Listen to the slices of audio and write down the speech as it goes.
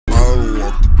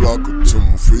block her to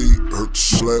my feet, hurt the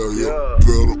slab, yeah.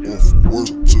 Better off worse,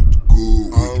 took the good,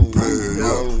 we can pay,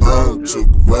 yeah. I don't took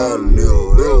violent,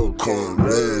 they'll come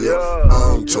last, yeah. I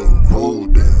don't took the whole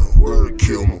damn, where to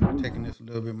kill me. Taking this a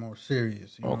little bit more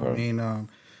serious, you know what I mean?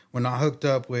 When I hooked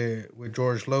up with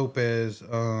Geogre Lopez,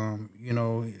 you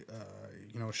know,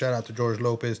 shout out to Geogre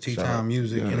Lopez, T-Town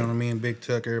Music, you know what I mean? Big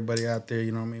Tuck, everybody out there,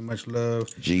 you know what I mean? Much love.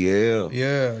 GL.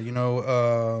 Yeah, you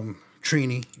know,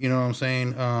 Trini, you know what I'm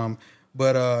saying?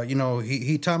 But you know,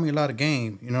 he taught me a lot of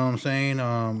game, you know what I'm saying?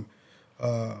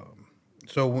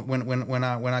 So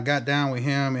when I got down with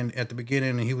him and at the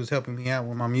beginning, and he was helping me out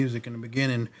with my music in the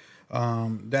beginning,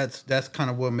 that's kind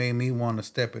of what made me want to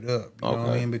step it up. You know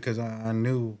what I mean? Because I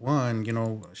knew, one, you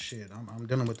know, shit, I'm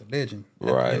dealing with the legend.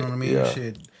 Right. You know what I mean? Yeah.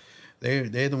 Shit.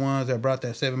 They're the ones that brought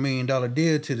that $7 million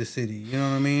deal to the city. You know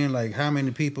what I mean? Like, how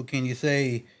many people can you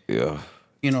say,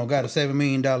 you know, got a $7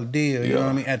 million deal? You know what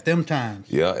I mean? At them times.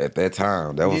 Yeah, at that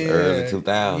time. That was early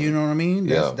 2000. You know what I mean?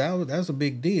 That's a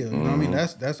big deal. You know what I mean?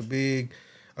 That's a big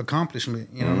accomplishment.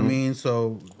 You know what I mean?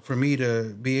 So for me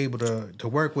to be able to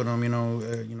work with them, you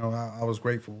know, I was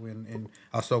grateful, and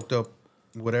I soaked up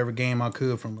whatever game I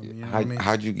could from him. You know what I mean?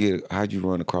 How'd you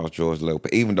run across Geogre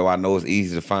Lopez? Even though I know it's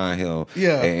easy to find him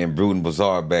in Bruton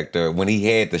Bazaar back there, when he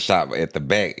had the shop at the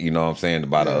back, you know what I'm saying,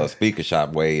 about a speaker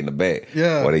shop way in the back,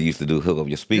 where they used to hook up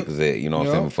your speakers at, you know what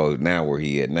I'm saying, before now where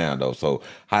he at now though. So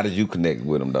how did you connect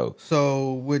with him though?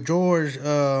 So with George,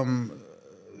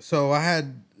 so I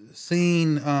had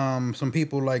seen some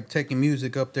people like taking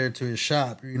music up there to his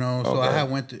shop, you know. So I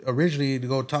had went originally to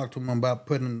go talk to him about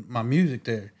putting my music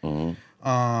there.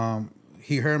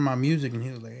 He heard my music and he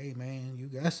was like, "Hey man, you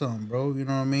got something, bro." You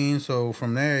know what I mean? So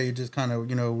from there, it just kind of,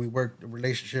 you know, we worked the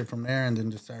relationship from there, and then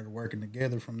just started working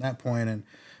together from that point,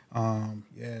 and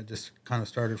yeah, just kind of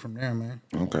started from there, man.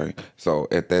 Okay. So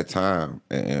at that time,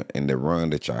 and the run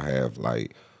that y'all have,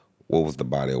 like, what was the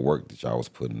body of work that y'all was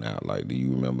putting out? Like, do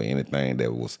you remember anything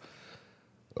that was,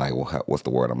 like, what's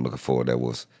the word I'm looking for, that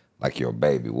was like your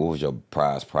baby? What was your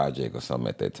prize project or something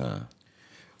at that time?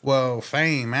 Well,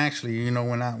 Fame, actually, you know,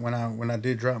 when I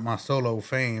did drop my solo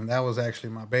Fame, that was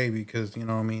actually my baby, because, you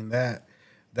know what I mean, that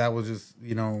was just,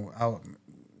 you know,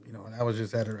 I was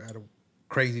just at a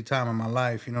crazy time in my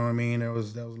life, you know what I mean? There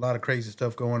was a lot of crazy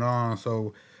stuff going on,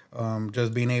 so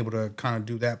just being able to kind of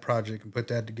do that project and put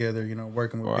that together, you know,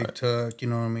 working with Big Tuck, you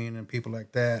know what I mean, and people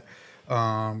like that, you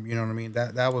know what I mean,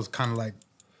 that was kind of like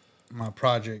my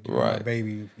project, you know, my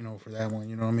baby, you know, for that one,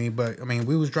 you know what I mean? But I mean,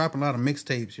 we was dropping a lot of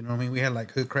mixtapes, you know what I mean? We had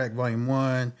like Hood Crack Volume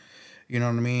 1, you know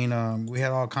what I mean? We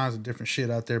had all kinds of different shit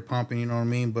out there pumping, you know what I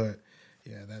mean? But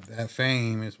yeah, that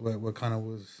Fame is what kind of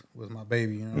was my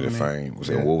baby, you know what I mean? Fame.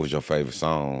 So what was your favorite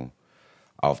song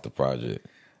off the project?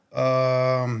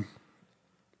 You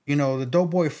know, the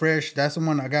Dope Boy Fresh, that's the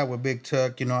one I got with Big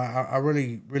Tuck. You know, I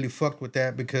really fucked with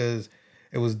that because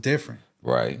it was different.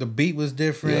 Right. The beat was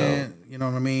different. You know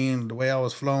what I mean? The way I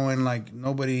was flowing, like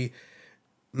nobody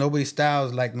style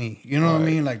is like me. You know what I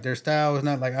mean? Like their style is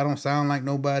not like, I don't sound like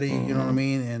nobody. You know what I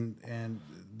mean? And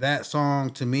that song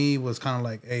to me was kind of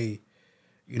like, hey,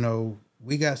 you know,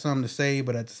 we got something to say,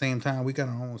 but at the same time, we got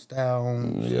our own style,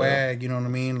 own swag. You know what I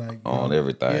mean? Like on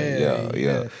everything.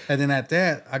 Yeah. And then at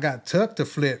that, I got Tuck to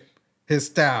flip his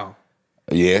style.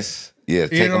 Yes. Yeah,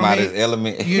 take him out his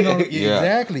element. You know,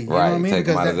 exactly. You know what I mean? Take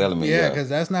him out his element. Yeah, because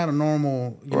that's not a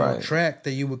normal track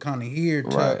that you would kind of hear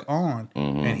Tuck on.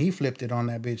 And he flipped it on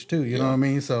that bitch too. You know what I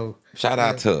mean? So shout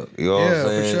out Tuck. You know what I'm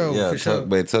saying? For sure. Yeah, for sure.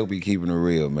 Man, Tuck be keeping it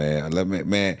real, man.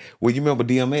 Man, well, you remember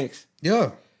DMX?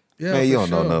 Yeah. Man, you don't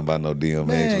know nothing about no DMX,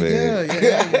 man.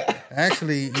 Yeah.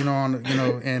 Actually, you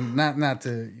know, and not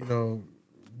to, you know,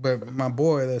 but my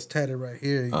boy that's tatted right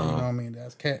here, you know what I mean?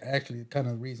 That's actually kind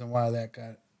of the reason why that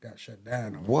got shut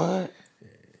down. What? Yeah.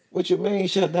 What you mean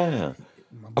shut down?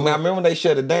 I mean, I remember they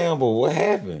shut it down, but what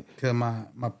happened? Because my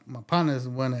partner is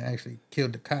the one that actually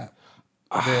killed the cop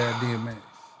there at DMX.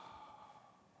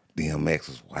 DMX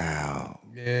was wild.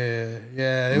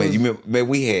 Yeah. Man, you remember, man,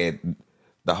 we had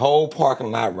the whole parking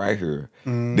lot right here.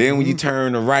 Then when you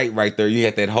turn to right there, you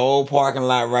had that whole parking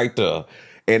lot right there.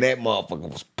 And that motherfucker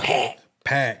was packed.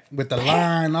 With the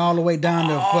line all the way down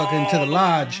to fucking to the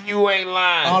lodge. You ain't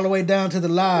lying. All the way down to the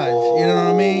lodge. Whoa. You know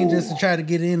what I mean? Just to try to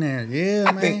get in there.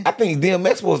 Yeah, man. I think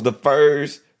DMX was the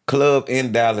first club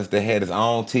in Dallas that had its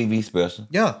own TV special.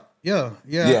 Yeah. I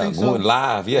think so. Went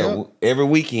live. Every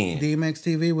weekend. DMX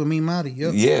TV with me, Marty.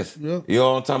 Yes. You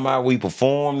know what I'm talking about? We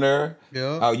performed there.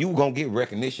 Yeah. You gonna get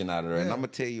recognition out of there. And I'm gonna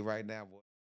tell you right now, boy.